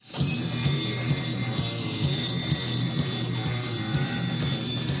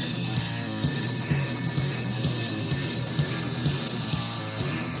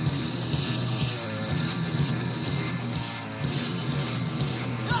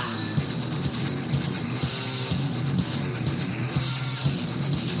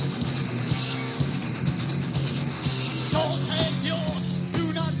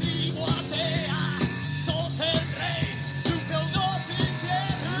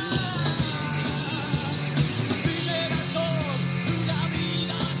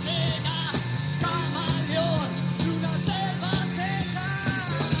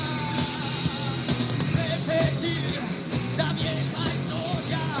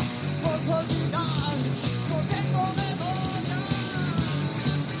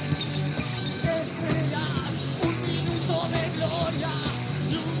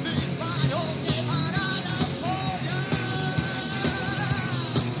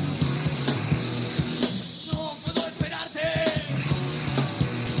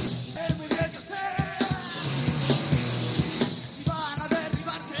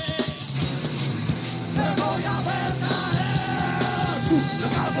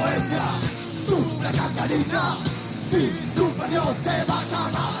loca bohemia, tú la cacarina, mi super Dios te va a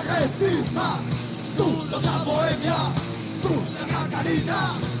cagar encima. Tú loca bohemia, tú la cacarina,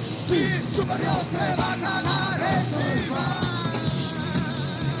 mi super Dios te va a cagar encima.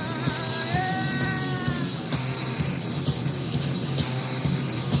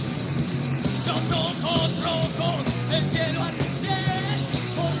 Los ojos rojos, el cielo a tus pies,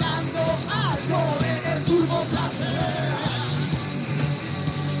 volando alto en el turbo placer.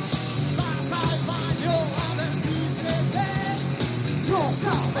 Vas al baño a ver si creces, no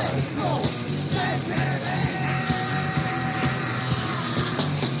sabes lo que querés.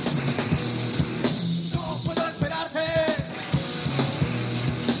 No puedo esperarte,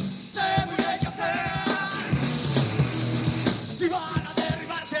 sé muy bien qué hacer. Si van a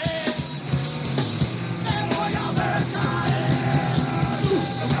derribarte, te voy a ver caer. Tú,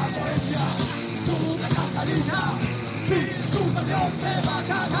 loca bohemia, tú, la Catarina, mi super Dios te va a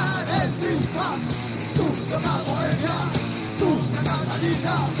cagar encima. Tú, loca bohemia, tú, la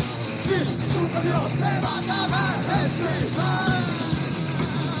Catarina, mi super Dios te va a cagar encima.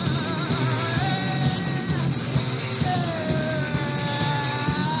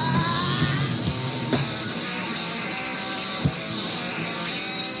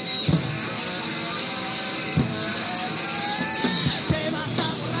 Te vas a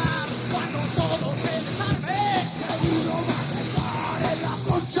borrar cuando todo se desarme. Seguro vas a estar en la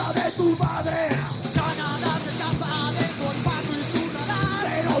concha de tu madre. Ya nada se escapa de tu olfato y tu radar,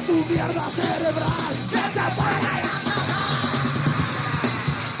 pero tu mierda cerebral que te puede ir a cagar.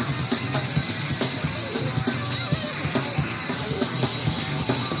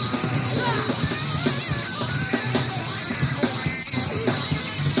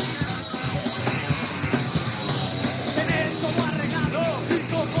 Tenés todo arreglado y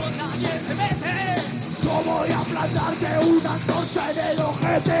como nadie se mete, yo voy a plantarte una antorcha en el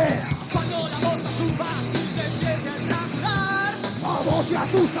ojete. Cuando la bolsa suba y te empiece a estrangular, a vos y a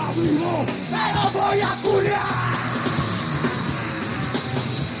tus amigos te los voy a culiar.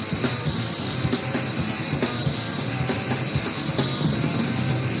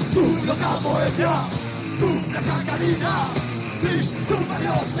 Tú loca bohemia, tú la cacarina, mi super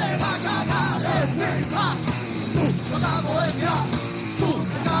Dios te va a cagar encima. Tú loca bohemia, tú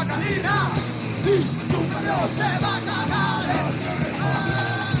la cacarina, mi super Dios te va a cagar encima.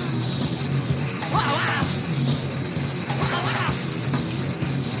 ¡Wow, wow! ¡Wow, wow!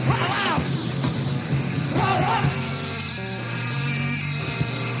 ¡Wow, wow! ¡Wow, wow!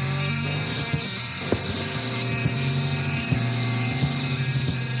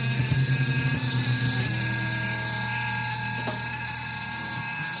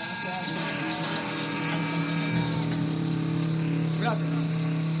 Gracias.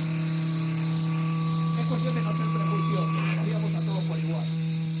 Es cuestión de no ser